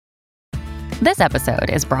This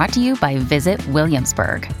episode is brought to you by Visit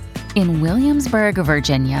Williamsburg. In Williamsburg,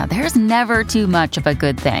 Virginia, there's never too much of a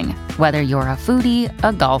good thing. Whether you're a foodie,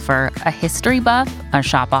 a golfer, a history buff, a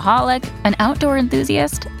shopaholic, an outdoor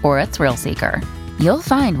enthusiast, or a thrill seeker, you'll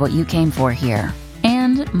find what you came for here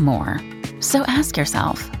and more. So ask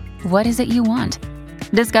yourself, what is it you want?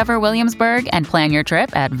 Discover Williamsburg and plan your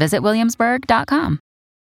trip at visitwilliamsburg.com.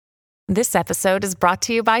 This episode is brought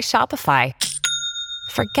to you by Shopify.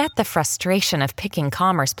 Forget the frustration of picking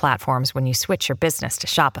commerce platforms when you switch your business to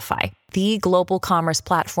Shopify, the global commerce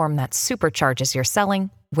platform that supercharges your selling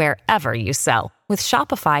wherever you sell. With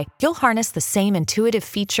Shopify, you'll harness the same intuitive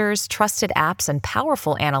features, trusted apps, and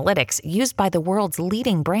powerful analytics used by the world's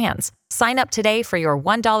leading brands. Sign up today for your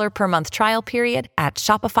 $1 per month trial period at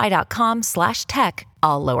shopify.com/tech,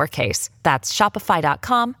 all lowercase. That's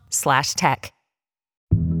shopify.com/tech.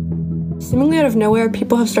 Seemingly out of nowhere,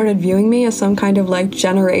 people have started viewing me as some kind of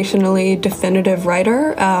generationally definitive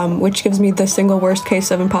writer, which gives me the single worst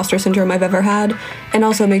case of imposter syndrome I've ever had, and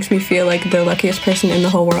also makes me feel like the luckiest person in the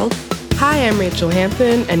whole world. Hi, I'm Rachel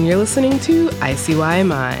Hampton, and you're listening to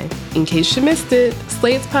ICYMI. In case you missed it,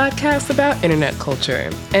 Slate's podcast about internet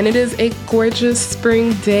culture. And it is a gorgeous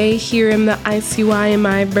spring day here in the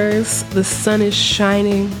ICYMI-verse. The sun is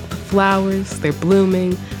shining, the flowers, they're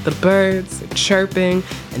blooming, the birds are chirping,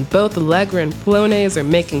 and both Allegra and Flonase are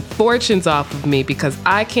making fortunes off of me because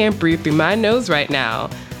I can't breathe through my nose right now.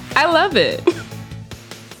 I love it.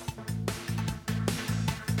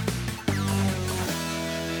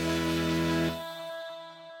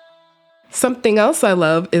 Something else I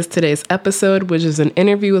love is today's episode, which is an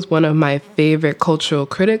interview with one of my favorite cultural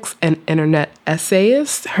critics and internet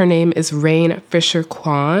essayists. Her name is Rain Fisher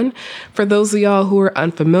Kwan. For those of y'all who are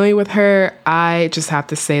unfamiliar with her, I just have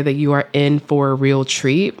to say that you are in for a real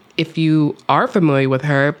treat. If you are familiar with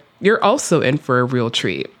her, you're also in for a real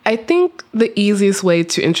treat. I think the easiest way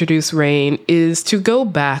to introduce Rain is to go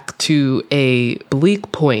back to a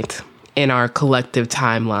bleak point in our collective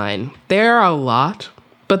timeline. There are a lot,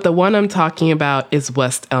 but the one I'm talking about is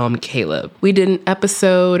West Elm Caleb. We did an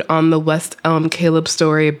episode on the West Elm Caleb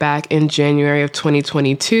story back in January of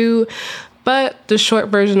 2022, but the short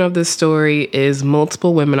version of this story is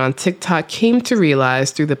multiple women on TikTok came to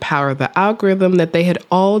realize through the power of the algorithm that they had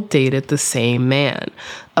all dated the same man,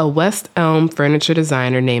 a West Elm furniture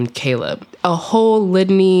designer named Caleb. A whole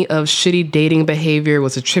litany of shitty dating behavior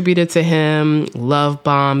was attributed to him: love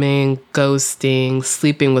bombing, ghosting,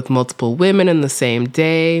 sleeping with multiple women in the same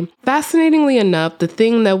day. Fascinatingly enough, the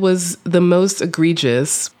thing that was the most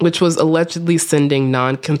egregious, which was allegedly sending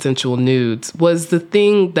non-consensual nudes, was the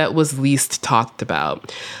thing that was least talked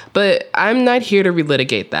about. But I'm not here to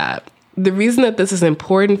relitigate that. The reason that this is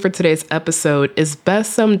important for today's episode is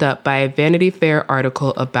best summed up by a Vanity Fair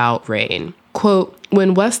article about Rain. Quote,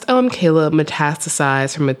 when West Elm Caleb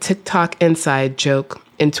metastasized from a TikTok inside joke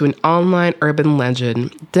into an online urban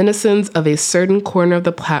legend, denizens of a certain corner of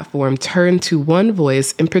the platform turned to one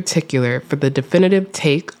voice in particular for the definitive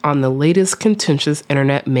take on the latest contentious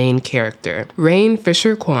internet main character. Rain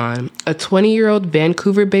Fisher Kwan, a 20-year-old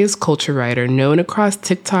Vancouver-based culture writer known across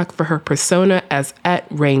TikTok for her persona as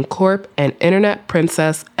 @RainCorp and internet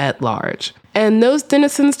princess at large. And those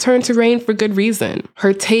denizens turned to Rain for good reason.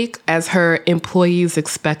 Her take, as her employees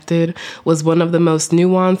expected, was one of the most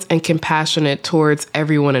nuanced and compassionate towards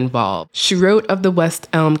everyone involved. She wrote of the West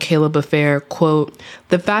Elm Caleb affair, quote,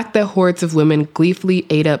 the fact that hordes of women gleefully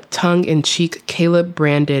ate up tongue-in-cheek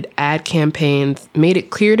Caleb-branded ad campaigns made it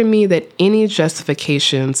clear to me that any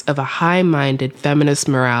justifications of a high-minded feminist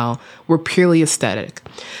morale were purely aesthetic.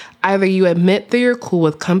 Either you admit that you're cool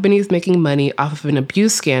with companies making money off of an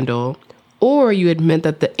abuse scandal, or you admit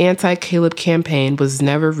that the anti-Caleb campaign was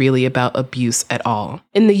never really about abuse at all.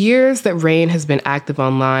 In the years that Rain has been active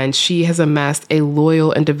online, she has amassed a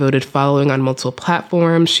loyal and devoted following on multiple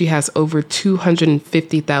platforms. She has over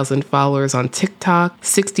 250,000 followers on TikTok,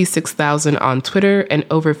 66,000 on Twitter, and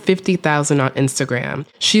over 50,000 on Instagram.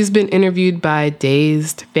 She's been interviewed by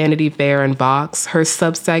Dazed, Vanity Fair, and Vox. Her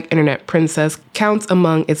Substack Internet Princess counts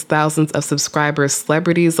among its thousands of subscribers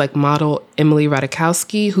celebrities like model Emily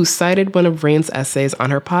Ratajkowski, who cited one of Rain's essays on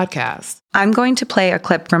her podcast. I'm going to play a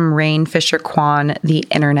clip from Rain Fisher Kwan, the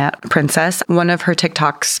Internet Princess. One of her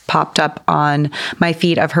TikToks popped up on my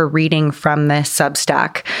feed of her reading from this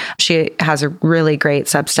Substack. She has a really great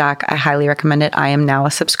Substack. I highly recommend it. I am now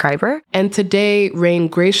a subscriber. And today, Rain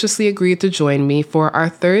graciously agreed to join me for our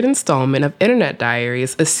third installment of Internet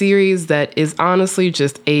Diaries, a series that is honestly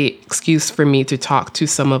just an excuse for me me to talk to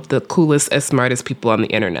some of the coolest and smartest people on the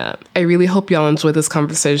internet. I really hope y'all enjoyed this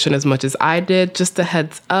conversation as much as I did. Just a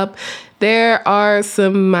heads up, there are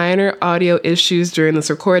some minor audio issues during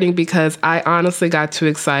this recording because I honestly got too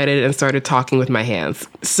excited and started talking with my hands.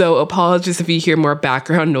 So apologies if you hear more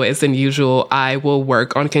background noise than usual. I will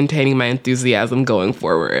work on containing my enthusiasm going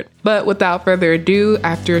forward. But without further ado,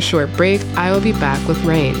 after a short break, I will be back with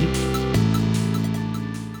Rain.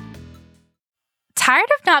 Tired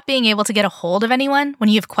of not being able to get a hold of anyone when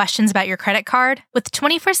you have questions about your credit card? With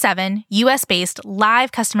 24/7 US-based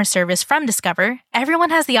live customer service from Discover,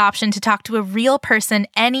 everyone has the option to talk to a real person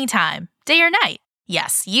anytime, day or night.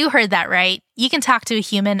 Yes, you heard that right. You can talk to a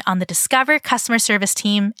human on the Discover customer service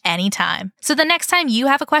team anytime. So the next time you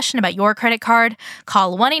have a question about your credit card,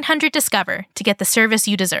 call 1-800-DISCOVER to get the service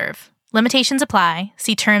you deserve. Limitations apply.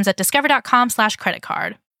 See terms at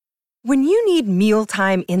discover.com/creditcard. When you need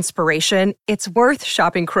mealtime inspiration, it's worth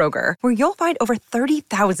shopping Kroger, where you'll find over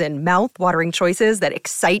 30,000 mouth-watering choices that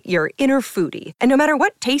excite your inner foodie. And no matter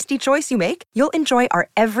what tasty choice you make, you'll enjoy our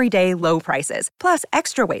everyday low prices, plus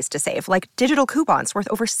extra ways to save, like digital coupons worth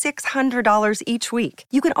over $600 each week.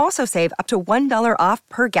 You can also save up to $1 off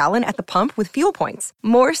per gallon at the pump with fuel points.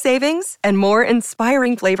 More savings and more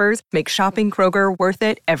inspiring flavors make shopping Kroger worth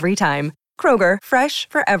it every time. Kroger, fresh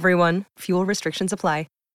for everyone. Fuel restrictions apply.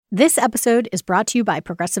 This episode is brought to you by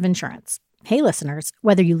Progressive Insurance. Hey, listeners,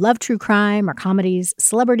 whether you love true crime or comedies,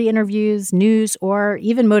 celebrity interviews, news, or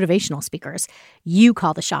even motivational speakers, you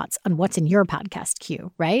call the shots on what's in your podcast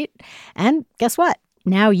queue, right? And guess what?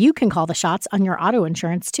 Now you can call the shots on your auto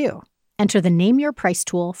insurance, too. Enter the Name Your Price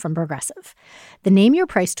tool from Progressive. The Name Your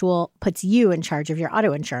Price tool puts you in charge of your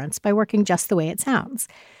auto insurance by working just the way it sounds.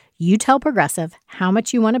 You tell Progressive how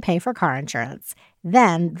much you want to pay for car insurance.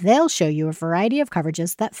 Then they'll show you a variety of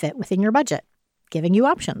coverages that fit within your budget, giving you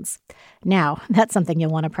options. Now, that's something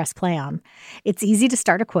you'll want to press play on. It's easy to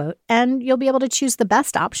start a quote, and you'll be able to choose the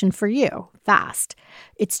best option for you fast.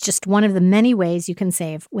 It's just one of the many ways you can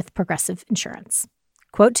save with Progressive Insurance.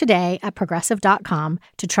 Quote today at Progressive.com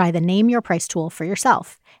to try the Name Your Price tool for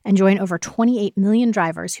yourself and join over 28 million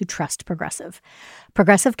drivers who trust Progressive.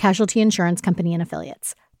 Progressive Casualty Insurance Company and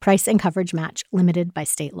Affiliates. Price and coverage match limited by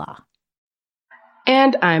state law.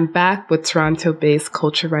 And I'm back with Toronto-based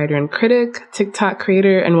culture writer and critic, TikTok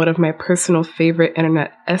creator, and one of my personal favorite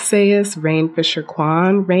internet essayists, Rain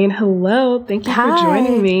Fisher-Kwan. Rain, hello. Thank you for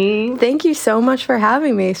joining me. Thank you so much for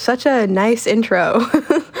having me. Such a nice intro.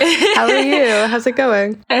 How are you? How's it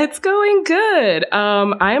going? It's going good.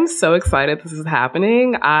 I am so excited this is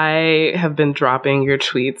happening. I have been dropping your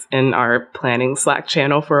tweets in our planning Slack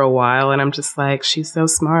channel for a while, and I'm just like, she's so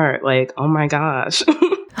smart. Like, oh my gosh.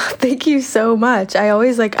 Thank you so much. I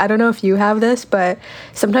always I don't know if you have this, but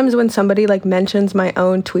sometimes when somebody mentions my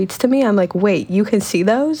own tweets to me, I'm like, wait, you can see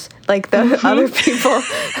those? Like the other people.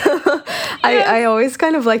 I always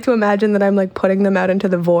kind of like to imagine that I'm putting them out into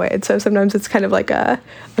the void. So sometimes it's kind of like a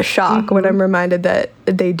shock when I'm reminded that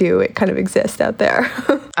they do. It kind of exists out there.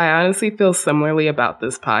 I honestly feel similarly about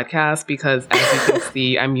this podcast because, as you can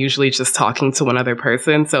see, I'm usually just talking to one other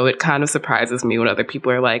person. So it kind of surprises me when other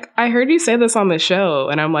people are like, I heard you say this on the show.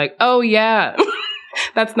 And I'm like, oh, yeah,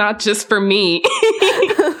 that's not just for me.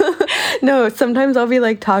 No, sometimes I'll be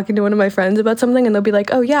talking to one of my friends about something and they'll be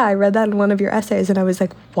like, oh, yeah, I read that in one of your essays. And I was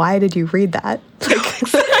like, why did you read that?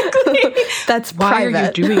 Exactly. That's why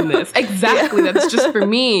private. are you doing this? Exactly. Yeah. That's just for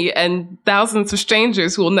me and thousands of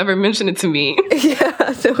strangers who will never mention it to me.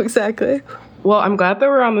 Yeah, so exactly. Well, I'm glad that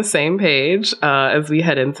we're on the same page as we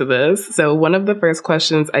head into this. So one of the first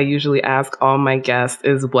questions I usually ask all my guests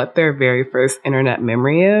is what their very first internet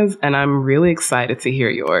memory is. And I'm really excited to hear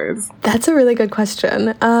yours. That's a really good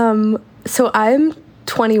question. So I'm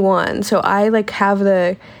 21. So I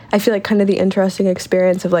I feel kind of the interesting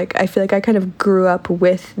experience of I feel I kind of grew up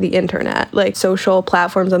with the internet. Social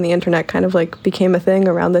platforms on the internet kind of became a thing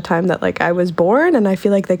around the time that I was born. And I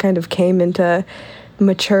feel they kind of came into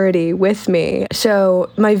maturity with me. So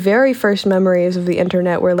my very first memories of the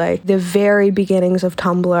internet were the very beginnings of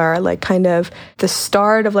Tumblr, kind of the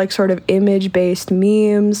start of sort of image-based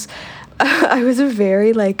memes. I was a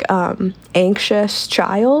very anxious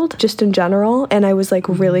child just in general, and I was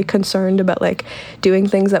really concerned about doing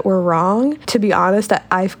things that were wrong. To be honest,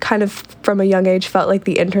 I've kind of from a young age felt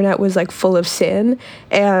the internet was full of sin,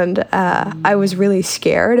 and I was really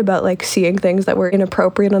scared about seeing things that were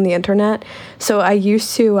inappropriate on the internet. So I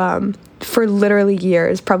used to for literally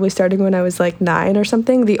years, probably starting when I was 9 or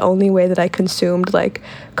something, the only way that I consumed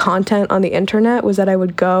content on the internet was that I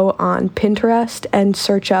would go on Pinterest and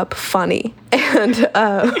search up funny. And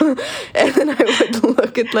then I would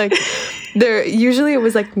look at like usually it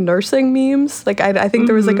was like nursing memes. Like I think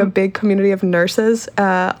there was like a big community of nurses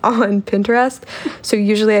on Pinterest. So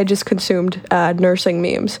usually I just consumed nursing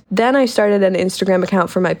memes. Then I started an Instagram account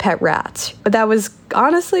for my pet rats. But that was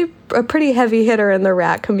honestly a pretty heavy hitter in the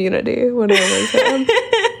rat community when I was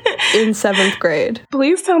in 7th grade.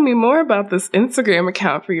 Please tell me more about this Instagram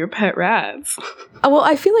account for your pet rats. Well,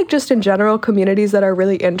 I feel like just in general, communities that are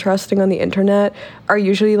really interesting on the internet are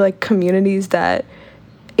usually like communities that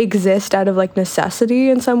exist out of like necessity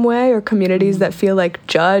in some way, or communities that feel like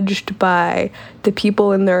judged by the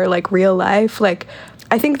people in their like real life. Like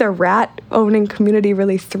I think the rat owning community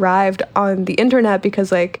really thrived on the internet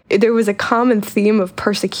because like there was a common theme of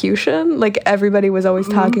persecution. Like everybody was always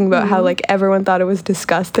talking about how like everyone thought it was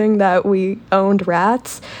disgusting that we owned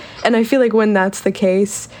rats. And I feel like when that's the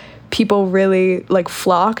case, people really like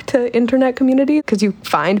flock to internet community because you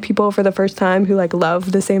find people for the first time who like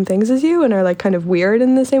love the same things as you and are like kind of weird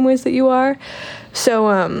in the same ways that you are.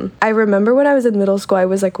 So I remember when I was in middle school, I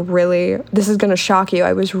was like really, this is gonna shock you,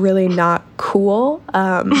 I was really not cool.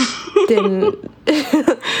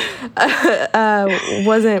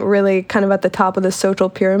 Wasn't really kind of at the top of the social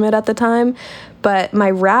pyramid at the time. But my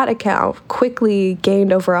rat account quickly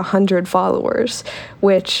gained over 100 followers,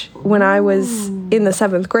 which when I was in the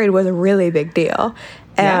 7th grade was a really big deal.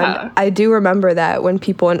 And I do remember that when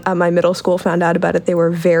people at my middle school found out about it, they were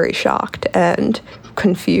very shocked and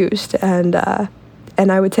confused and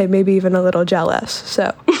I would say maybe even a little jealous.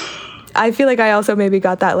 So I feel like I also maybe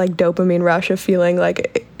got that like dopamine rush of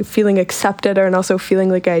feeling accepted and also feeling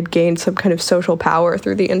like I'd gained some kind of social power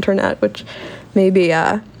through the internet, which maybe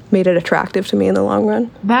made it attractive to me in the long run.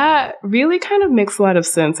 That really kind of makes a lot of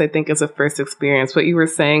sense, I think, as a first experience. What you were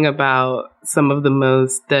saying about some of the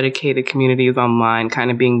most dedicated communities online kind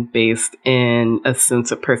of being based in a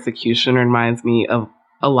sense of persecution reminds me of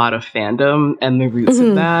a lot of fandom and the roots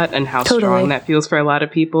of that and how strong that feels for a lot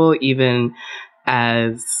of people, even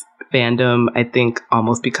as fandom, I think,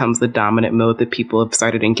 almost becomes the dominant mode that people have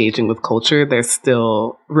started engaging with culture. There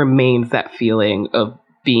still remains that feeling of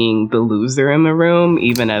being the loser in the room,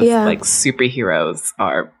 even as like superheroes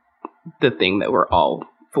are the thing that we're all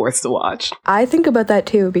forced to watch. I think about that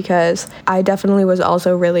too because I definitely was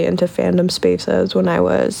also really into fandom spaces when I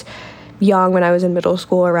was young, when I was in middle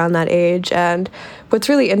school, around that age. And what's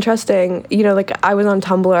really interesting, you know, like I was on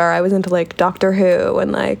Tumblr, I was into like Doctor Who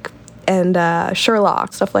and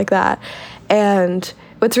Sherlock, stuff like that. And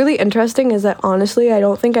what's really interesting is that honestly, I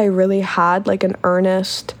don't think I really had like an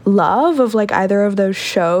earnest love of like either of those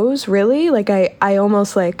shows, really. Like I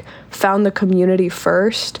almost like found the community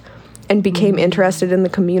first and became interested in the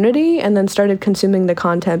community and then started consuming the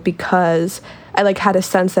content because I like had a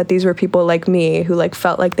sense that these were people like me who like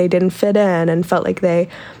felt like they didn't fit in and felt like they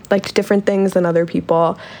liked different things than other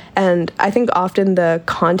people. And I think often the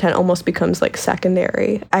content almost becomes like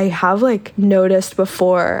secondary. I have like noticed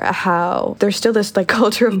before how there's still this like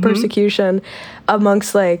culture of persecution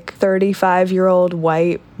amongst like 35-year-old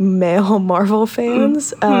white male Marvel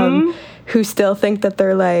fans who still think that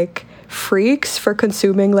they're like freaks for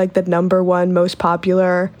consuming like the #1 most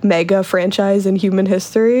popular mega franchise in human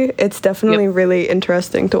history. It's definitely really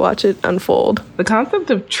interesting to watch it unfold. The concept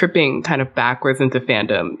of tripping kind of backwards into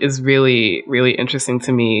fandom is really, really interesting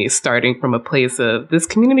to me, starting from a place of this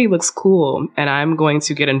community looks cool and I'm going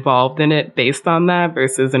to get involved in it based on that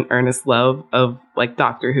versus an earnest love of like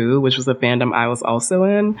Doctor Who, which was a fandom I was also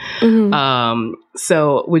in.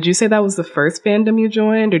 So would you say that was the first fandom you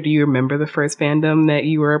joined, or do you remember the first fandom that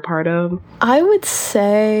you were a part of? I would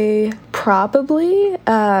say probably,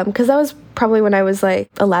 because that was probably when I was like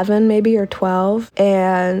 11 maybe or 12.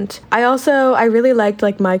 And I really liked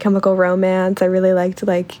like My Chemical Romance. I really liked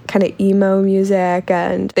like kind of emo music.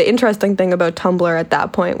 And the interesting thing about Tumblr at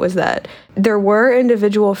that point was that there were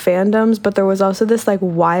individual fandoms, but there was also this like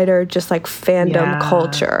wider just like fandom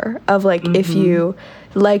culture of like if you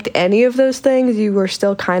liked any of those things, you were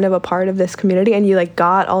still kind of a part of this community and you like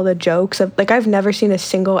got all the jokes of like I've never seen a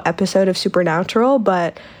single episode of Supernatural,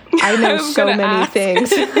 but I know so many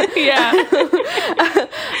things.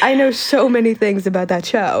 I know so many things about that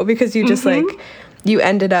show because you just like you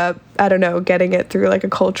ended up, I don't know, getting it through like a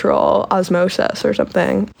cultural osmosis or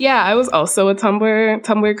something. Yeah, I was also a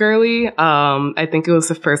Tumblr girly. I think it was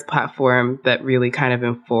the first platform that really kind of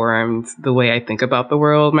informed the way I think about the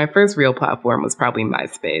world. My first real platform was probably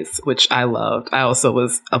MySpace, which I loved. I also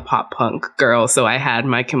was a pop punk girl, so I had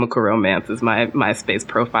My Chemical Romance as my MySpace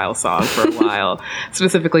profile song for a while.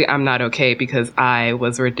 Specifically, I'm Not Okay, because I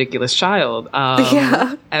was a ridiculous child.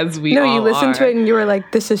 As we all you listened are. to it and you were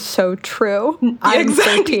like, this is so true. I'm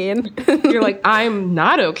 13. You're like, I'm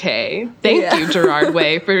not okay. Thank you, Gerard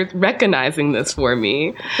Way, for recognizing this for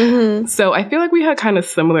me. So I feel like we had kind of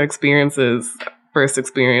similar first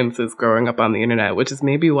experiences growing up on the internet, which is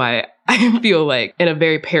maybe why I feel like in a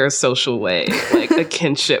very parasocial way, like a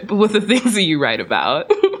kinship with the things that you write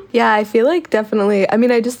about. Yeah, I feel like definitely. I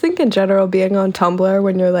mean, I just think in general being on Tumblr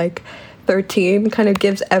when you're like 13 kind of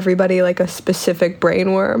gives everybody like a specific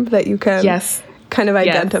brainworm that you can kind of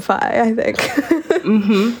identify, I think.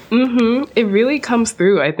 It really comes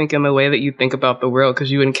through, I think, in the way that you think about the world,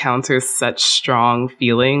 because you encounter such strong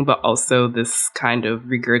feeling, but also this kind of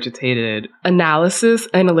regurgitated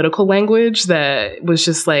analytical language that was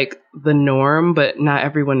just like the norm, but not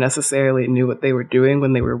everyone necessarily knew what they were doing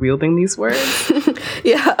when they were wielding these words.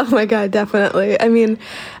 Yeah, oh my God, definitely. I mean,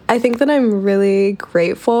 I think that I'm really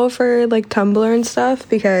grateful for like Tumblr and stuff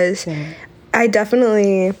because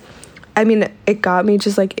it got me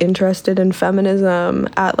just like interested in feminism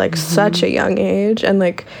at like such a young age. And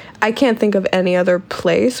like, I can't think of any other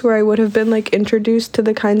place where I would have been like introduced to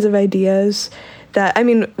the kinds of ideas that, I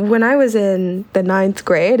mean, when I was in the 9th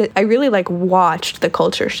grade, I really like watched the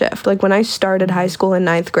culture shift. Like when I started high school in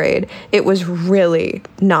 9th grade, it was really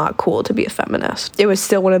not cool to be a feminist. It was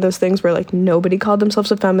still one of those things where like nobody called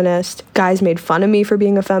themselves a feminist. Guys made fun of me for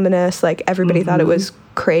being a feminist. Like everybody thought it was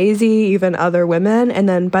crazy, even other women. And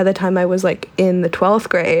then by the time I was like in the 12th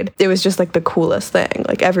grade, it was just like the coolest thing.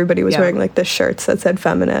 Like everybody was wearing like the shirts that said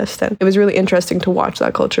feminist. And it was really interesting to watch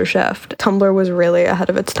that culture shift. Tumblr was really ahead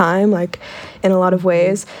of its time, like in a lot of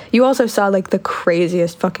ways. You also saw like the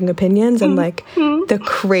craziest fucking opinions and like the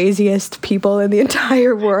craziest people in the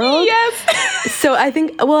entire world. Yes. So I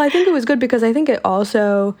think it was good because I think it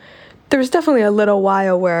also, there was definitely a little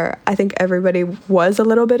while where I think everybody was a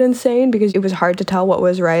little bit insane because it was hard to tell what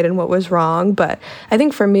was right and what was wrong. But I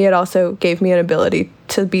think for me, it also gave me an ability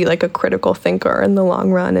to be like a critical thinker in the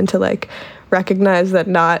long run and to like recognize that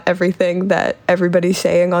not everything that everybody's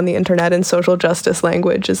saying on the internet in social justice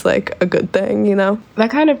language is like a good thing, you know? That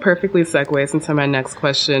kind of perfectly segues into my next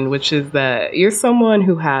question, which is that you're someone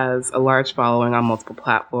who has a large following on multiple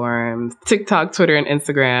platforms, TikTok, Twitter, and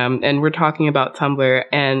Instagram, and we're talking about Tumblr.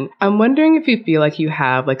 And I'm wondering if you feel like you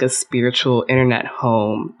have like a spiritual internet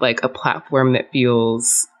home, like a platform that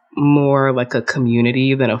feels more like a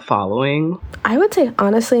community than a following? I would say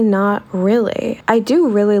honestly not really. I do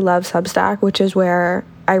really love Substack, which is where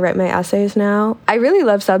I write my essays now. I really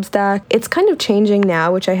love Substack. It's kind of changing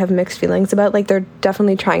now, which I have mixed feelings about. Like they're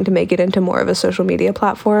definitely trying to make it into more of a social media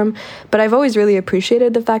platform, but I've always really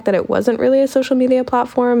appreciated the fact that it wasn't really a social media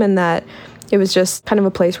platform and that it was just kind of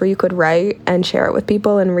a place where you could write and share it with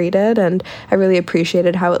people and read it. And I really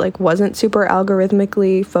appreciated how it like wasn't super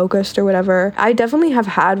algorithmically focused or whatever. I definitely have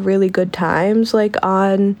had really good times like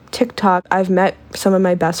on TikTok. I've met some of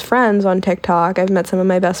my best friends on TikTok. I've met some of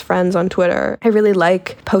my best friends on Twitter. I really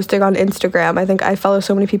like posting on Instagram. I think I follow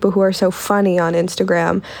so many people who are so funny on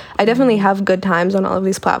Instagram. I definitely have good times on all of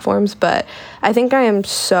these platforms, but I think I am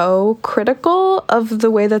so critical of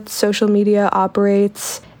the way that social media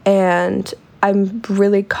operates. And I'm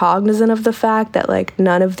really cognizant of the fact that like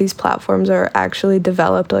none of these platforms are actually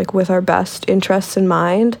developed like with our best interests in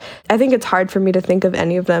mind. I think it's hard for me to think of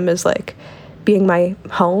any of them as like being my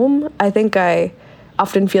home. I think I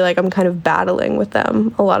often feel like I'm kind of battling with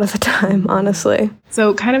them a lot of the time, honestly.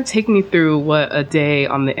 So kind of take me through what a day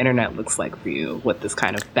on the internet looks like for you, what this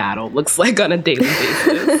kind of battle looks like on a daily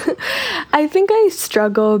basis. I think I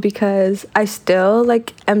struggle because I still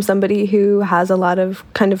like am somebody who has a lot of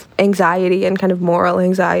kind of anxiety and kind of moral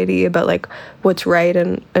anxiety about like what's right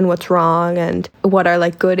and what's wrong and what are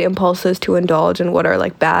like good impulses to indulge and what are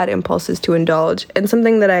like bad impulses to indulge. And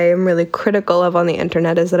something that I am really critical of on the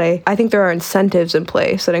internet is that I think there are incentives in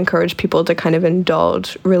place that encourage people to kind of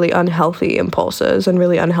indulge really unhealthy impulses and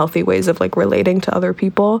really unhealthy ways of like relating to other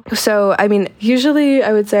people. So, I mean, usually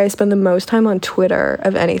I would say I spend the most time on Twitter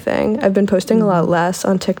of anything. I've been posting a lot less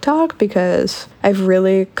on TikTok because I've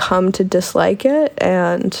really come to dislike it.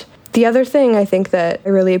 And the other thing I think that I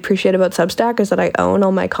really appreciate about Substack is that I own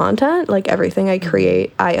all my content. Like everything I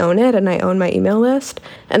create, I own it and I own my email list.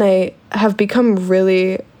 And I have become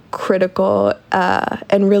really critical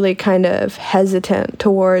and really kind of hesitant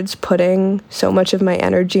towards putting so much of my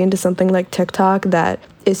energy into something like TikTok that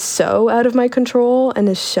is so out of my control and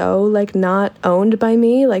is so like not owned by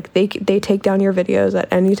me. Like they take down your videos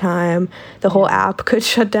at any time. The whole app could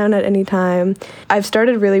shut down at any time. I've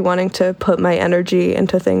started really wanting to put my energy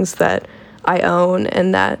into things that I own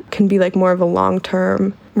and that can be like more of a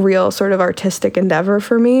long-term real sort of artistic endeavor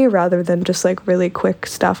for me rather than just like really quick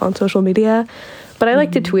stuff on social media. But I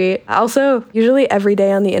like to tweet. Also, usually every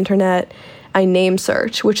day on the internet, I name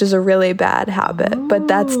search, which is a really bad habit, but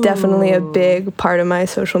that's definitely a big part of my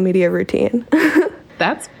social media routine.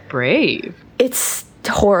 That's brave. It's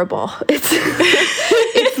horrible.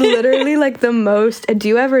 It's literally like the most. Do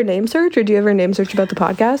you ever name search, or do you ever name search about the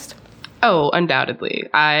podcast? Oh, undoubtedly.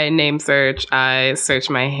 I name search. I search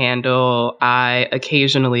my handle. I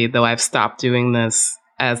occasionally, though I've stopped doing this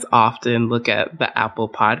as often, look at the Apple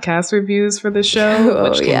Podcast reviews for the show,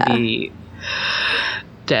 which can be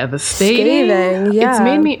devastating. Scathing, yeah. It's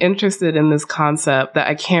made me interested in this concept that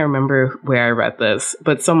I can't remember where I read this,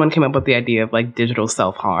 but someone came up with the idea of like digital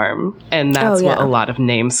self-harm. And that's what a lot of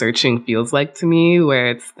name searching feels like to me,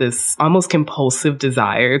 where it's this almost compulsive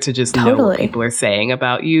desire to just know what people are saying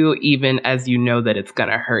about you, even as you know that it's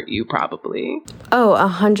gonna hurt you probably. Oh,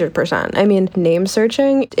 100%. I mean, name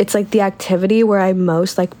searching, it's like the activity where I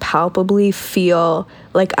most like palpably feel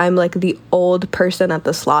like I'm like the old person at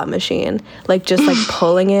the slot machine, like just like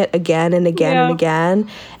pulling it again and again and again.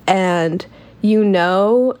 And you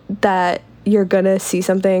know that you're gonna see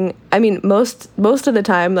something. I mean, most of the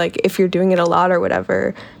time, like if you're doing it a lot or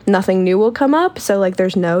whatever, nothing new will come up. So like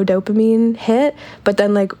there's no dopamine hit. But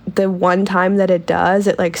then like the one time that it does,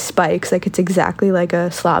 it like spikes. Like it's exactly like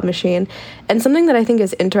a slot machine. And something that I think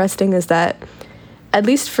is interesting is that, at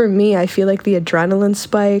least for me, I feel like the adrenaline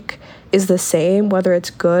spike is the same, whether it's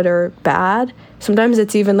good or bad. Sometimes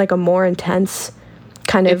it's even like a more intense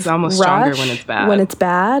kind of almost rush stronger when it's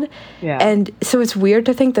bad. Yeah. And so it's weird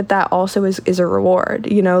to think that that also is a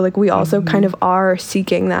reward, you know, like we also kind of are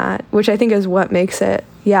seeking that, which I think is what makes it,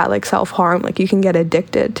 like self-harm. Like you can get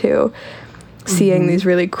addicted to seeing these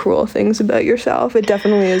really cruel things about yourself. It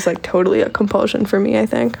definitely is like totally a compulsion for me, I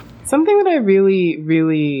think. Something that I really,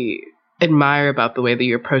 really admire about the way that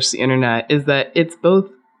you approach the internet is that it's both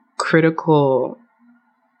critical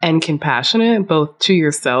and compassionate, both to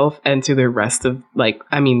yourself and to the rest of, like,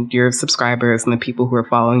 I mean, your subscribers and the people who are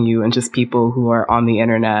following you and just people who are on the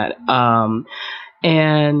internet.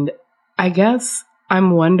 And I guess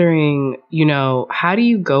I'm wondering, you know, how do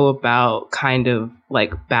you go about kind of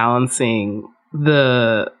like balancing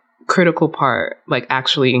the critical part, like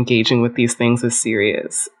actually engaging with these things as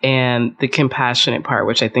serious, and the compassionate part,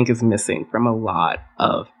 which I think is missing from a lot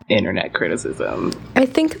of internet criticism? I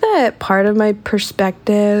think that part of my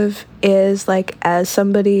perspective is like, as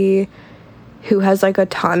somebody who has like a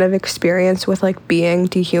ton of experience with like being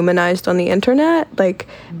dehumanized on the internet, like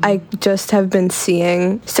I just have been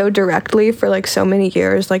seeing so directly for like so many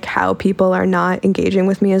years like how people are not engaging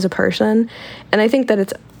with me as a person. And I think that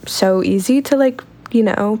it's so easy to like, you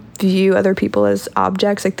know, view other people as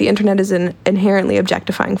objects. Like the internet is an inherently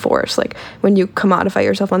objectifying force. Like when you commodify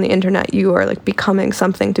yourself on the internet, you are like becoming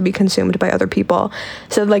something to be consumed by other people.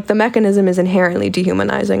 So like the mechanism is inherently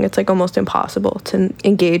dehumanizing. It's like almost impossible to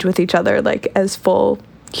engage with each other like as full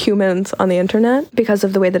humans on the internet because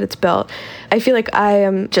of the way that it's built. I feel like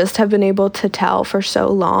I just have been able to tell for so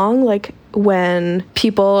long, like when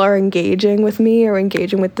people are engaging with me or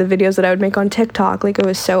engaging with the videos that I would make on TikTok, like it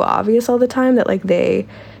was so obvious all the time that like they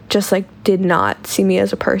just like did not see me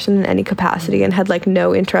as a person in any capacity and had like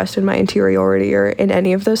no interest in my interiority or in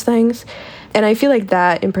any of those things. And I feel like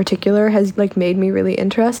that in particular has like made me really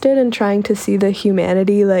interested in trying to see the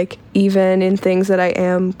humanity, like even in things that I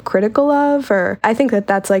am critical of. Or I think that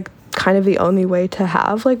that's like kind of the only way to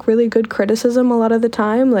have like really good criticism a lot of the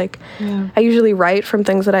time. Like I usually write from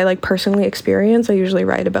things that I like personally experience. I usually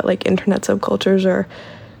write about like internet subcultures or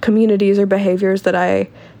communities or behaviors that I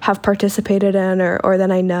have participated in or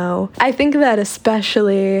that I know. I think that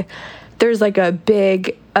especially there's like a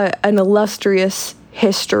big, an illustrious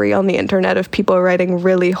history on the internet of people writing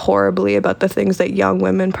really horribly about the things that young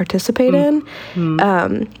women participate in.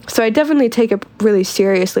 So I definitely take it really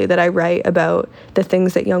seriously that I write about the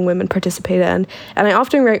things that young women participate in. And I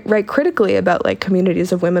often write critically about like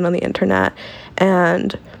communities of women on the internet.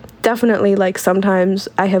 And definitely like sometimes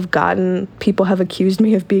people have accused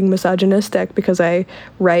me of being misogynistic because I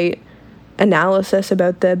write analysis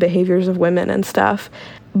about the behaviors of women and stuff.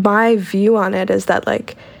 My view on it is that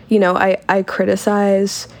like, you know, I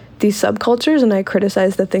criticize these subcultures and I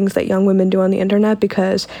criticize the things that young women do on the internet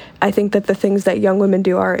because I think that the things that young women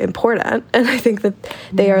do are important. And I think that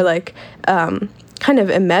they are like kind of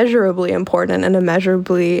immeasurably important and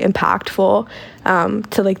immeasurably impactful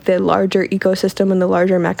to like the larger ecosystem and the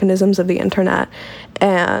larger mechanisms of the internet.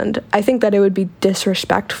 And I think that it would be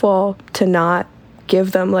disrespectful to not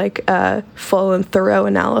give them like a full and thorough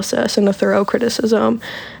analysis and a thorough criticism.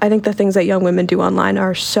 I think the things that young women do online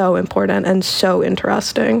are so important and so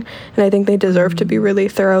interesting, and I think they deserve to be really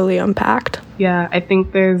thoroughly unpacked. Yeah, I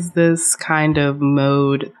think there's this kind of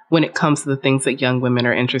mode when it comes to the things that young women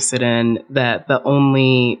are interested in, that the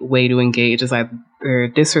only way to engage is either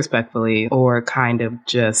disrespectfully or kind of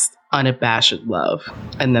just unabashed love,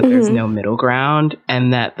 and that there's no middle ground,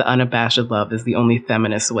 and that the unabashed love is the only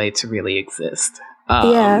feminist way to really exist.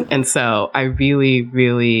 And so I really,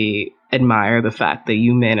 really admire the fact that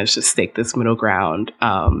you managed to stake this middle ground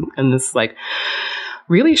in this like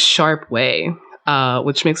really sharp way,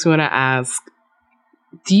 which makes me want to ask,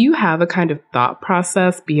 do you have a kind of thought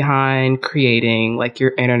process behind creating like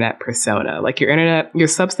your internet persona? Like your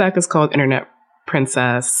Substack is called Internet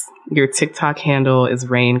Princess. Your TikTok handle is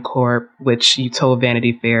Rain Corp, which you told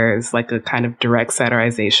Vanity Fair is like a kind of direct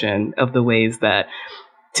satirization of the ways that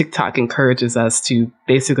TikTok encourages us to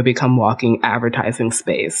basically become walking advertising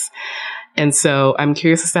space. And so I'm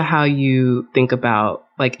curious as to how you think about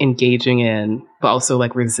like engaging in, but also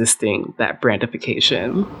like resisting that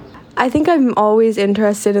brandification. I think I'm always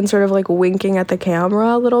interested in sort of like winking at the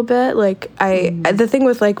camera a little bit. Like the thing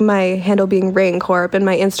with like my handle being Rain Corp and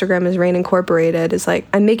my Instagram is Rain Incorporated is like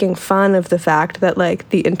I'm making fun of the fact that like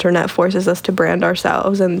the internet forces us to brand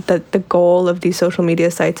ourselves, and that the goal of these social media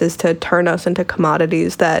sites is to turn us into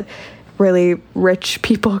commodities that really rich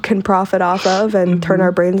people can profit off of, and turn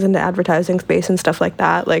our brains into advertising space and stuff like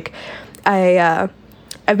that. Like I've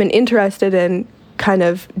been interested in kind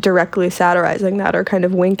of directly satirizing that or kind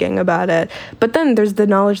of winking about it. But then there's the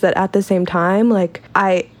knowledge that at the same time, like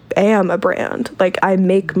I am a brand. Like I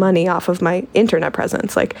make money off of my internet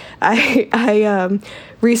presence. Like I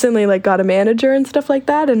recently like got a manager and stuff like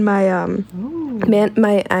that, and my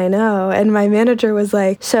manager was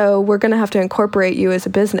like, so we're gonna have to incorporate you as a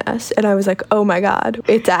business. And I was like, oh my God,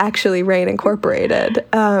 it's actually Rain Incorporated.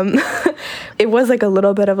 It was like a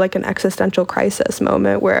little bit of like an existential crisis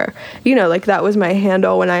moment where, you know, like that was my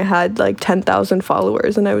handle when I had like 10,000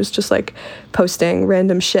 followers and I was just like posting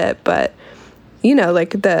random shit. But you know,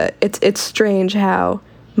 like it's strange how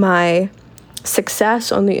my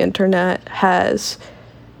success on the internet has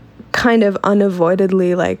kind of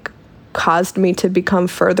unavoidably like caused me to become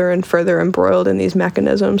further and further embroiled in these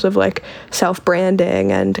mechanisms of like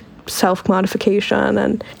self-branding and self-commodification.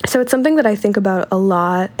 And so it's something that I think about a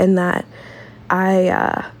lot, and that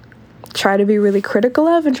I try to be really critical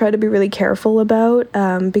of and try to be really careful about,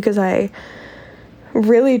 because I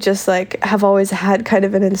really just like have always had kind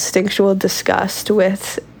of an instinctual disgust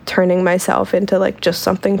with turning myself into like just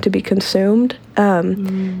something to be consumed.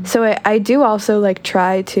 So I do also like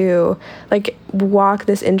try to like walk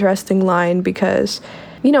this interesting line, because,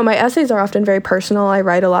 you know, my essays are often very personal. I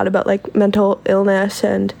write a lot about like mental illness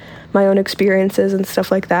and my own experiences and stuff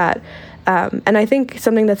like that. And I think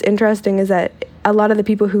something that's interesting is that a lot of the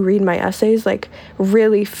people who read my essays like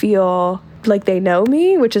really feel like they know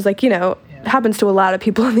me, which is like, you know, happens to a lot of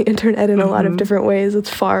people on the internet in a lot of different ways. It's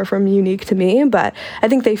far from unique to me, but I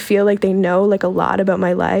think they feel like they know like a lot about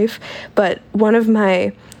my life. But one of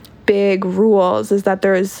my big rules is that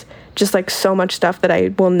there's just like so much stuff that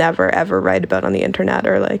I will never ever write about on the internet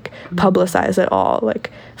or like publicize at all. Like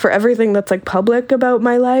for everything that's like public about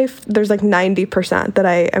my life, there's like 90% that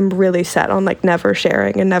I am really set on like never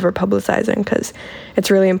sharing and never publicizing, because it's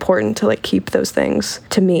really important to like keep those things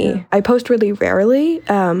to me. Yeah. I post really rarely,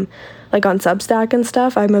 like on Substack and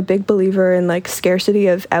stuff. I'm a big believer in like scarcity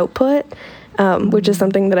of output, which is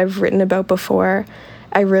something that I've written about before.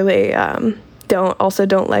 I really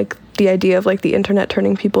don't like the idea of like the internet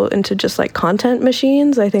turning people into just like content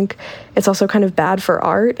machines. I think it's also kind of bad for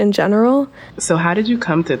art in general. So how did you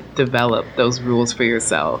come to develop those rules for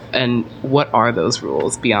yourself? And what are those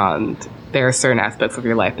rules beyond there are certain aspects of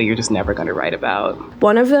your life that you're just never going to write about?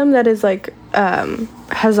 One of them that is like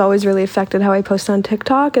has always really affected how I post on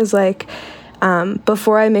TikTok is like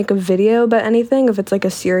before I make a video about anything, if it's like a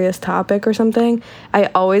serious topic or something, I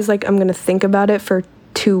always like I'm going to think about it for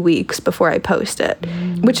 2 weeks before I post it,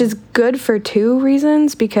 which is good for two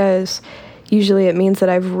reasons, because usually it means that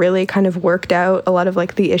I've really kind of worked out a lot of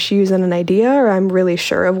like the issues in an idea, or I'm really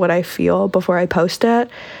sure of what I feel before I post it.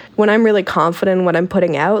 When I'm really confident in what I'm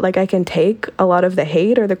putting out, like I can take a lot of the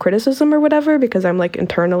hate or the criticism or whatever, because I'm like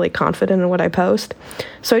internally confident in what I post.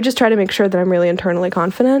 So I just try to make sure that I'm really internally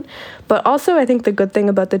confident. But also I think the good thing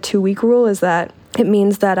about the 2-week rule is that it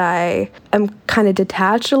means that I am kind of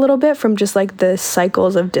detached a little bit from just like the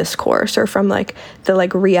cycles of discourse, or from like the like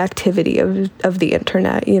reactivity of the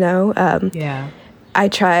internet, you know? I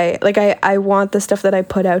try, like I want the stuff that I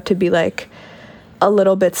put out to be like a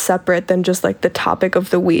little bit separate than just like the topic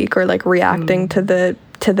of the week or like reacting to the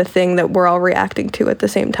thing that we're all reacting to at the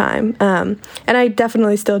same time. And I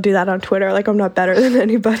definitely still do that on Twitter. Like, I'm not better than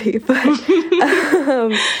anybody,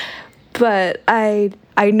 but I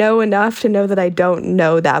know enough to know that I don't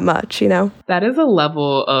know that much, you know? That is a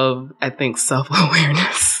level of, I think,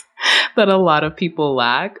 self-awareness that a lot of people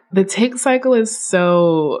lack. The take cycle is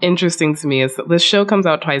so interesting to me. The show comes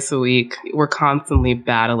out twice a week. We're constantly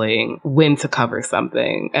battling when to cover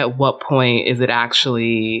something. At what point is it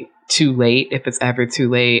actually too late? If it's ever too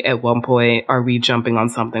late, at one point are we jumping on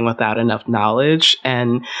something without enough knowledge?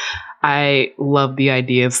 And I love the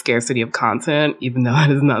idea of scarcity of content, even though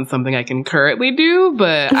it is not something I can currently do,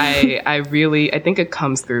 but I think it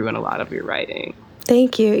comes through in a lot of your writing.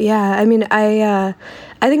 Thank you. Yeah. I mean, I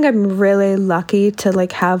think I'm really lucky to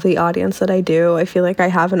like have the audience that I do. I feel like I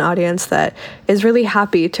have an audience that is really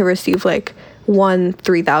happy to receive like one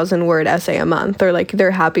 3,000 word essay a month, or like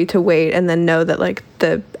they're happy to wait and then know that like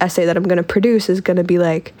the essay that I'm going to produce is going to be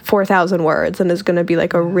like 4,000 words and is going to be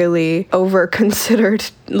like a really over considered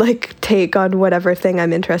like take on whatever thing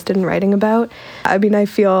I'm interested in writing about. I mean, I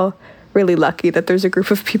feel really lucky that there's a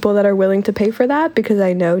group of people that are willing to pay for that, because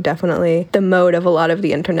I know definitely the mode of a lot of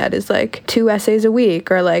the internet is like 2 essays a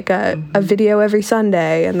week or like a video every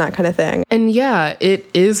Sunday and that kind of thing. And yeah, it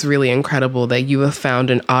is really incredible that you have found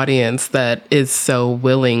an audience that is so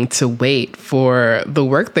willing to wait for the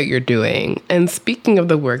work that you're doing. And speaking of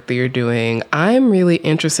the work that you're doing, I'm really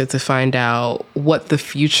interested to find out what the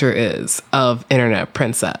future is of Internet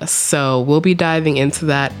Princess. So we'll be diving into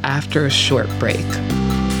that after a short break.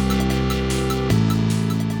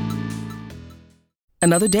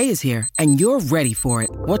 Another day is here, and you're ready for it.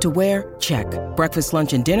 What to wear? Check. Breakfast,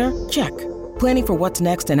 lunch, and dinner? Check. Planning for what's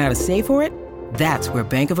next and how to save for it? That's where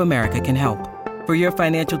Bank of America can help. For your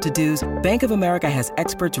financial to-dos, Bank of America has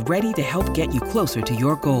experts ready to help get you closer to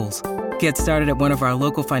your goals. Get started at one of our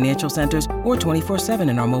local financial centers or 24/7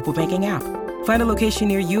 in our mobile banking app. Find a location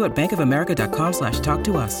near you at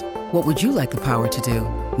bankofamerica.com/talktous. What would you like the power to do?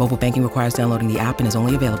 Mobile banking requires downloading the app and is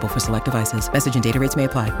only available for select devices. Message and data rates may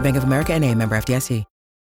apply. Bank of America NA, member FDIC.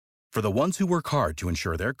 For the ones who work hard to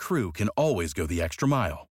ensure their crew can always go the extra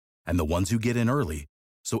mile, and the ones who get in early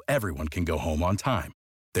so everyone can go home on time,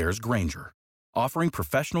 there's Grainger, offering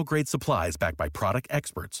professional-grade supplies backed by product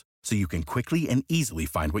experts so you can quickly and easily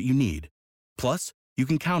find what you need. Plus, you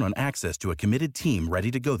can count on access to a committed team ready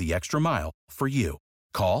to go the extra mile for you.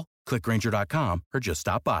 Call, click Grainger.com, or just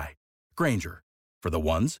stop by. Grainger, for the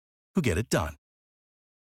ones who get it done.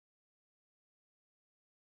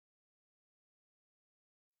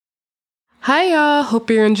 Hi, y'all. Hope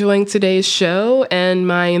you're enjoying today's show and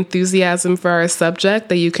my enthusiasm for our subject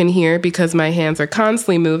that you can hear because my hands are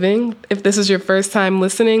constantly moving. If this is your first time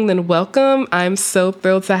listening, then welcome. I'm so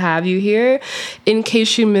thrilled to have you here. In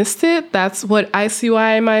case you missed it, that's what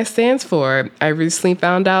ICYMI stands for. I recently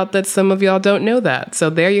found out that some of y'all don't know that, so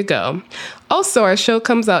there you go. Also, our show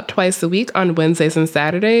comes out twice a week on Wednesdays and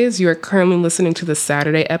Saturdays. You are currently listening to the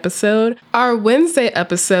Saturday episode. Our Wednesday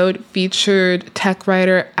episode featured tech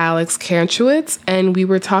writer Alex Kantrowitz, and we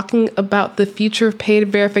were talking about the future of paid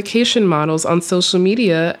verification models on social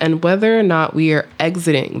media and whether or not we are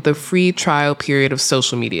exiting the free trial period of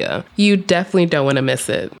social media. You definitely don't want to miss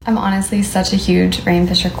it. I'm honestly such a huge Rain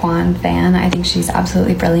Fisher-Kwan fan. I think she's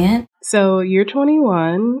absolutely brilliant. So you're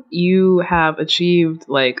 21. You have achieved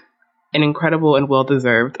an incredible and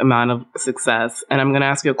well-deserved amount of success. And I'm going to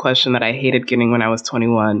ask you a question that I hated getting when I was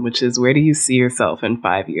 21, which is, where do you see yourself in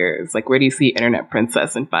 5 years? Where do you see Internet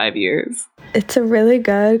Princess in 5 years? It's a really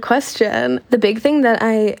good question. The big thing that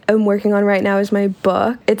I am working on right now is my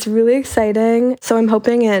book. It's really exciting. So I'm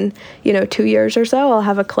hoping in, 2 years or so, I'll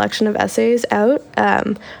have a collection of essays out.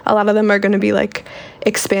 A lot of them are going to be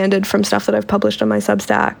expanded from stuff that I've published on my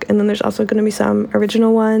Substack. And then there's also going to be some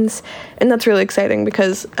original ones. And that's really exciting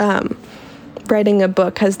because writing a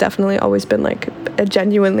book has definitely always been a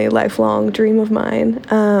genuinely lifelong dream of mine.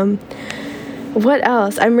 What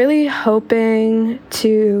else? I'm really hoping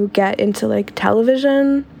to get into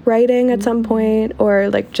television writing at some point, or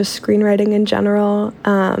just screenwriting in general,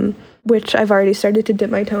 which I've already started to dip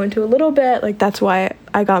my toe into a little bit. That's why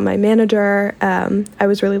I got my manager. I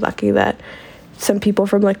was really lucky that some people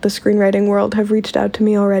from the screenwriting world have reached out to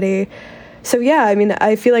me already. So yeah, I mean,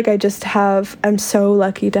 I feel I'm so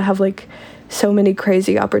lucky to have so many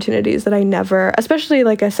crazy opportunities that I never, especially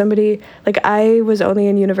as somebody, I was only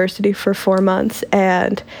in university for 4 months,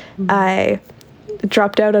 and I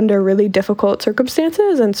dropped out under really difficult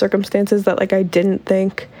circumstances that I didn't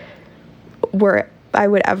think I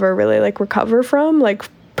would ever really recover from,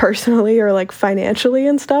 personally or like financially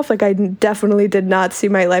and stuff. Like I definitely did not see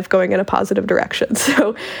my life going in a positive direction.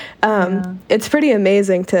 So it's pretty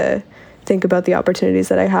amazing to think about the opportunities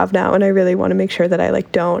that I have now, and I really want to make sure that I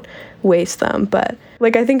like don't waste them. But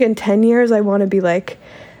like I think in 10 years I want to be like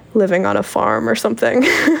living on a farm or something.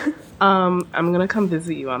 I'm gonna come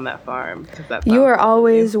visit you on that farm. You are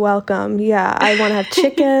always welcome. Yeah, I want to have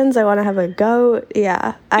chickens. I want to have a goat.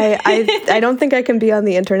 Yeah, I don't think I can be on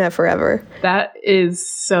the internet forever. That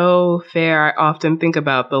is so fair. I often think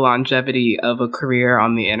about the longevity of a career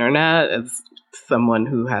on the internet as someone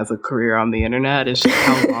who has a career on the internet. It's just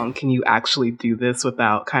how long can you actually do this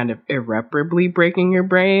without kind of irreparably breaking your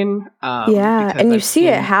brain? And you see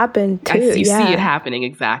it happen too. You see it happening,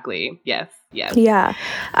 exactly. Yes. Yeah,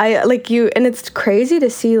 I like you, and it's crazy to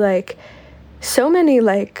see like so many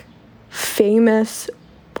like famous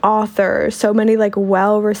authors, so many like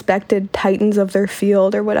well-respected titans of their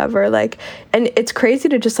field or whatever, like, and it's crazy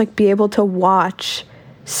to just like be able to watch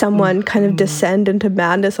someone kind of descend into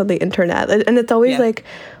madness on the internet. And it's always like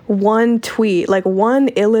one tweet, like one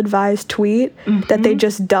ill-advised tweet that they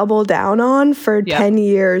just double down on for 10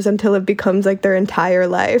 years until it becomes like their entire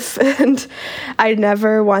life. And I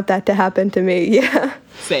never want that to happen to me. Yeah.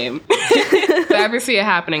 Same. If I ever see it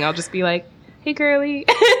happening, I'll just be like, hey, girly.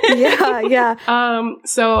 Yeah.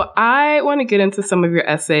 So I want to get into some of your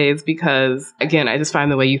essays because, again, I just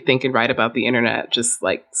find the way you think and write about the internet just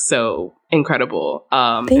like so incredible.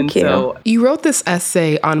 Thank you. So you wrote this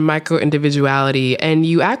essay on micro-individuality, and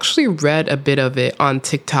you actually read a bit of it on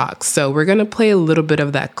TikTok. So we're going to play a little bit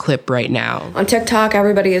of that clip right now. On TikTok,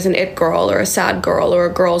 everybody is an it girl or a sad girl or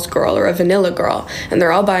a girl's girl or a vanilla girl, and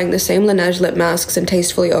they're all buying the same Laneige lip masks and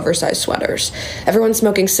tastefully oversized sweaters. Everyone's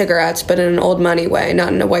smoking cigarettes, but in an old money way,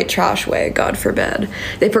 not in a white trash way, God forbid.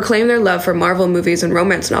 They proclaim their love for Marvel movies and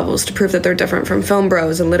romance novels to prove that they're different from film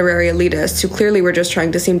bros and literary elitists who clearly were just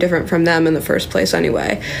trying to seem different from them in the first place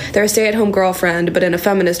anyway. They're a stay-at-home girlfriend, but in a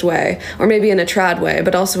feminist way, or maybe in a trad way,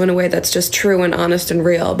 but also in a way that's just true and honest and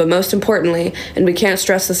real. But most importantly, and we can't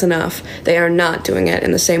stress this enough, they are not doing it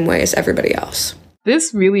in the same way as everybody else.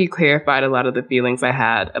 This really clarified a lot of the feelings I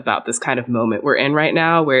had about this kind of moment we're in right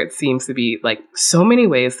now, where it seems to be like so many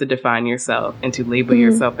ways to define yourself and to label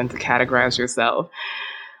yourself and to categorize yourself.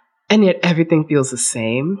 And yet everything feels the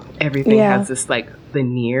same. Everything has this like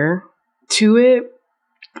veneer to it.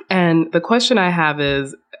 And the question I have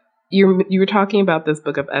is, you were talking about this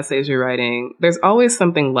book of essays you're writing. There's always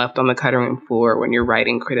something left on the cutting room floor when you're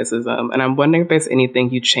writing criticism. And I'm wondering if there's anything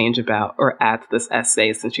you change about or add to this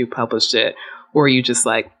essay since you published it. Or are you just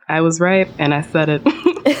like, I was right and I said it?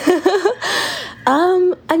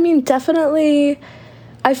 I mean, definitely.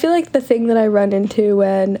 I feel like the thing that I run into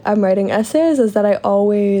when I'm writing essays is that I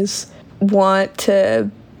always want to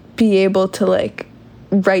be able to like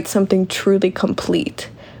write something truly complete,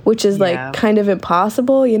 which is like kind of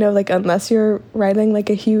impossible, you know, like unless you're writing like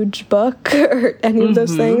a huge book or any of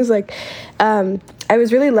those things. Like I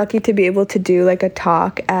was really lucky to be able to do like a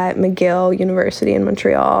talk at McGill University in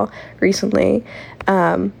Montreal recently,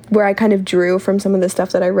 where I kind of drew from some of the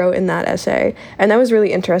stuff that I wrote in that essay. And that was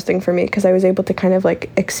really interesting for me because I was able to kind of like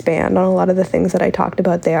expand on a lot of the things that I talked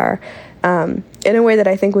about there in a way that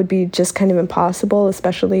I think would be just kind of impossible,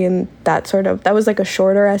 especially in that was like a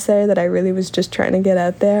shorter essay that I really was just trying to get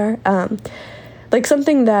out there. Like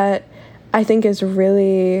something that I think is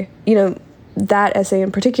really, you know, that essay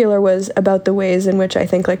in particular was about the ways in which I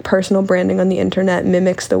think like personal branding on the internet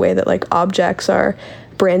mimics the way that like objects are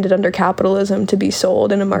branded under capitalism to be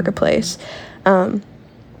sold in a marketplace. And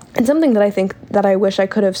something that I think that I wish I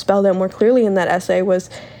could have spelled out more clearly in that essay was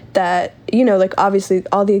that, you know, like obviously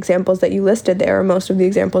all the examples that you listed there, or most of the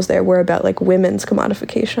examples there, were about like women's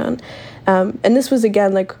commodification. And this was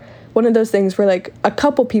again like one of those things where like a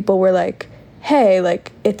couple people were like, hey,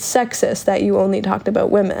 like it's sexist that you only talked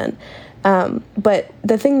about women. But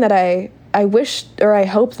the thing that I wish, or I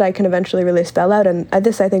hope that I can eventually really spell out, and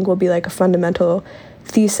this I think will be like a fundamental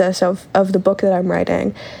thesis of the book that I'm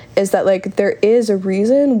writing, is that like there is a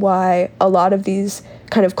reason why a lot of these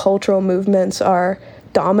kind of cultural movements are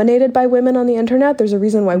dominated by women on the internet. There's a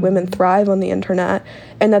reason why women thrive on the internet,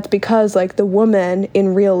 and that's because like the woman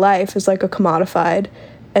in real life is like a commodified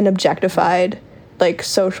and objectified like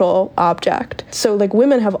social object. So like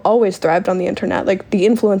women have always thrived on the internet. Like the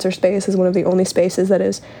influencer space is one of the only spaces that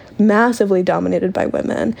is massively dominated by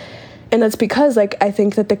women. And that's because like I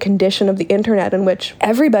think that the condition of the internet in which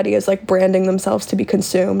everybody is like branding themselves to be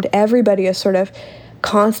consumed, everybody is sort of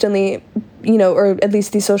constantly, you know, or at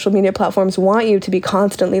least these social media platforms want you to be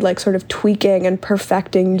constantly like sort of tweaking and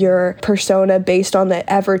perfecting your persona based on the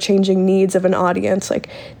ever-changing needs of an audience. Like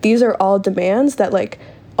these are all demands that like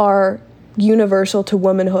are universal to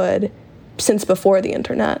womanhood since before the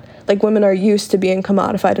internet. Like, women are used to being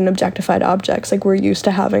commodified and objectified objects. Like, we're used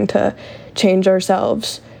to having to change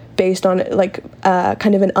ourselves based on, like,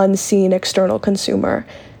 kind of an unseen external consumer.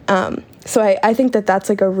 So I think that that's,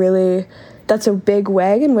 like, that's a big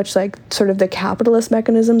way in which, like, sort of the capitalist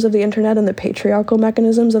mechanisms of the internet and the patriarchal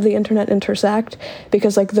mechanisms of the internet intersect,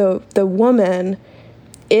 because, like, the woman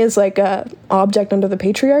is like a object under the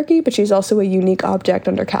patriarchy, but she's also a unique object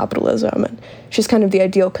under capitalism. And she's kind of the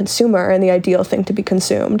ideal consumer and the ideal thing to be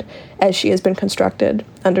consumed as she has been constructed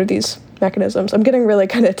under these mechanisms. I'm getting really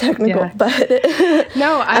kind of technical, but...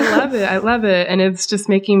 No, I love it. I love it. And it's just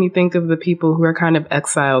making me think of the people who are kind of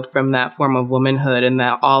exiled from that form of womanhood, and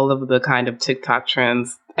that all of the kind of TikTok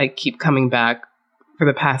trends, I keep coming back for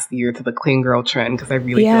the past year to the clean girl trend, because I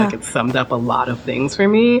really feel like it summed up a lot of things for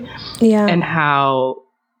me. Yeah. And how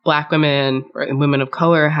Black women or women of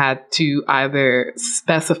color had to either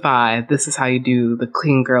specify this is how you do the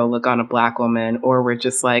clean girl look on a Black woman, or we're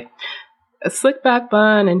just like, a slick back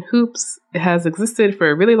bun and hoops has existed for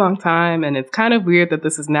a really long time, and it's kind of weird that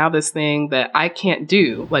this is now this thing that I can't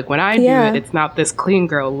do. Like, when I do it, it's not this clean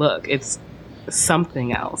girl look. It's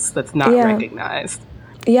something else that's not recognized.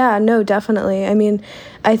 Yeah, no, definitely. I mean,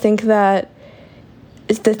 I think that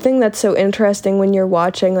it's the thing that's so interesting when you're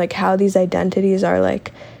watching, like, how these identities are,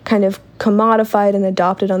 like, kind of commodified and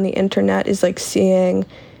adopted on the internet, is, like, seeing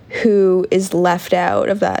who is left out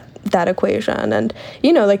of that equation. And,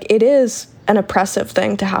 you know, like, it is an oppressive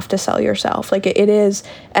thing to have to sell yourself. Like, it is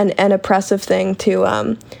an oppressive thing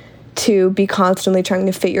to be constantly trying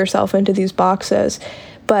to fit yourself into these boxes.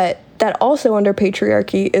 But that also, under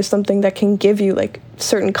patriarchy, is something that can give you, like,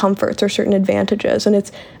 certain comforts or certain advantages. And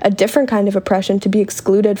it's a different kind of oppression to be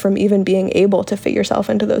excluded from even being able to fit yourself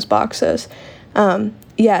into those boxes. So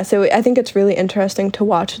I think it's really interesting to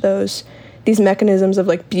watch these mechanisms of,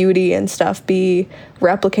 like, beauty and stuff be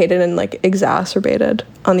replicated and, like, exacerbated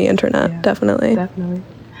on the internet. Yeah, definitely.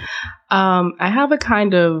 I have a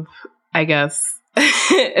kind of, I guess,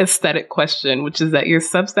 aesthetic question, which is that your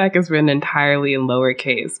Substack is written entirely in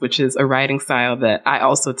lowercase, which is a writing style that I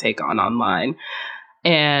also take on online.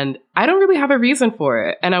 And I don't really have a reason for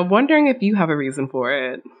it. And I'm wondering if you have a reason for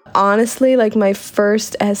it. Honestly, like, my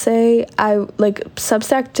first essay,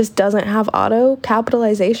 Substack just doesn't have auto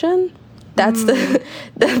capitalization. That's the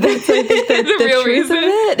real truth reason of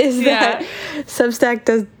it, is that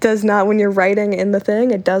Substack does not, when you're writing in the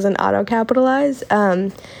thing, it doesn't auto capitalize.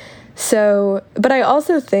 But I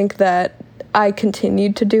also think that I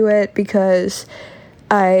continued to do it because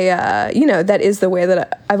that is the way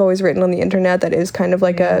that I've always written on the internet. That is kind of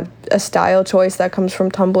like a style choice that comes from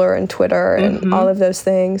Tumblr and Twitter and all of those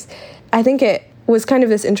things. I think it was kind of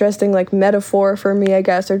this interesting, like, metaphor for me, I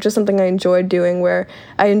guess, or just something I enjoyed doing, where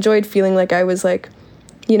I enjoyed feeling like I was, like,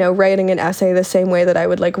 you know, writing an essay the same way that I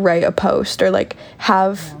would, like, write a post or, like,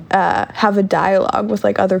 have a dialogue with,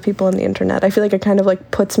 like, other people on the internet. I feel like it kind of,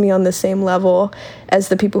 like, puts me on the same level as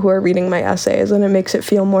the people who are reading my essays, and it makes it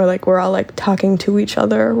feel more like we're all, like, talking to each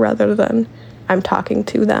other rather than I'm talking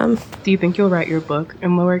to them. Do you think you'll write your book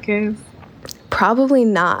in lowercase? Probably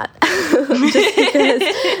not. Just because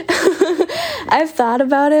I've thought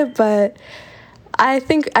about it, but I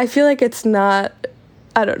feel like it's not,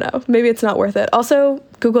 I don't know, maybe it's not worth it. Also,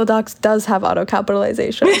 Google Docs does have auto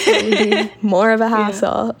capitalization, so it would be more of a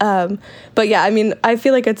hassle. But yeah, I mean, I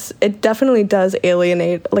feel like it definitely does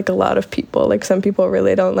alienate, like, a lot of people. Like, some people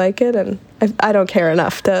really don't like it, and I don't care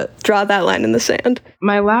enough to draw that line in the sand.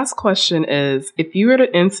 My last question is, if you were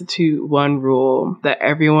to institute one rule that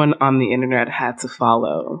everyone on the internet had to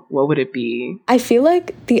follow, what would it be? I feel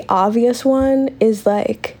like the obvious one is,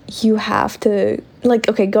 like, you have to, like,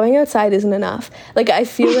 okay, going outside isn't enough. Like, I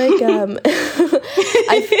feel like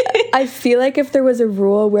I feel like if there was a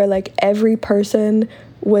rule where, like, every person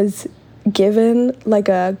was given, like,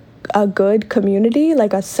 a good community,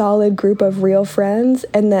 like a solid group of real friends,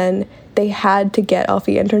 and then they had to get off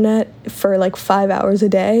the internet for, like, 5 hours a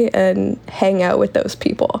day and hang out with those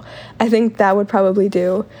people, I think that would probably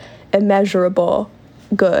do immeasurable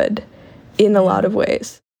good in a lot of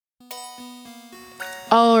ways.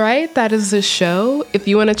 All right, that is the show. If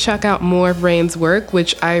you want to check out more of Rain's work,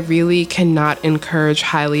 which I really cannot encourage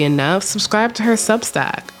highly enough, subscribe to her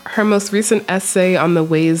Substack. Her most recent essay on the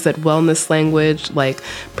ways that wellness language, like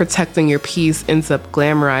protecting your peace, ends up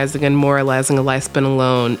glamorizing and moralizing a life spent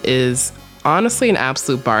alone, is honestly an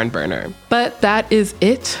absolute barn burner. But that is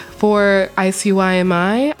it For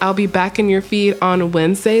ICYMI, I'll be back in your feed on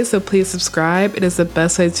Wednesday, so please subscribe. It is the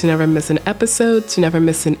best way to never miss an episode, to never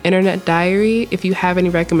miss an Internet Diary. If you have any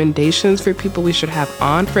recommendations for people we should have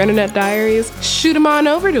on for Internet Diaries, shoot them on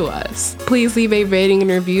over to us. Please leave a rating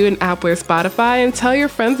and review in Apple or Spotify and tell your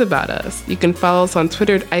friends about us. You can follow us on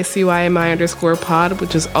Twitter at ICYMI_pod,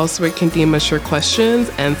 which is also where you can DM us your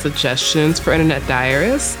questions and suggestions for Internet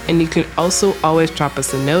Diarists. And you can also always drop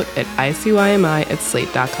us a note at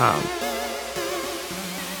ICYMI@slate.com.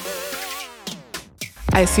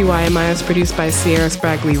 ICYMI is produced by Sierra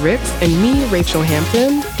Spragley-Ricks and me, Rachel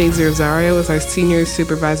Hampton. Daisy Rosario is our senior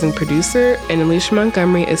supervising producer, and Alicia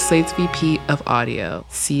Montgomery is Slate's VP of Audio.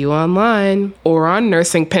 See you online or on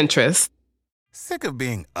Nursing Pinterest. Sick of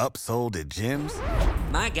being upsold at gyms?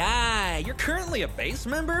 My guy, you're currently a base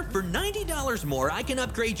member? For $90 more, I can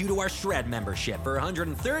upgrade you to our Shred membership. For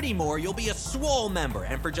 $130 more, you'll be a Swole member.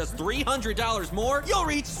 And for just $300 more, you'll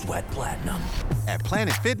reach Sweat Platinum. At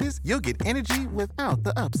Planet Fitness, you'll get energy without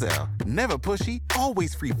the upsell. Never pushy,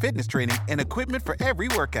 always free fitness training and equipment for every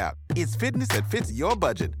workout. It's fitness that fits your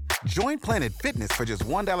budget. Join Planet Fitness for just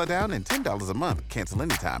 $1 down and $10 a month. Cancel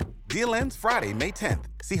anytime. Deal ends Friday, May 10th.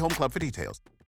 See Home Club for details.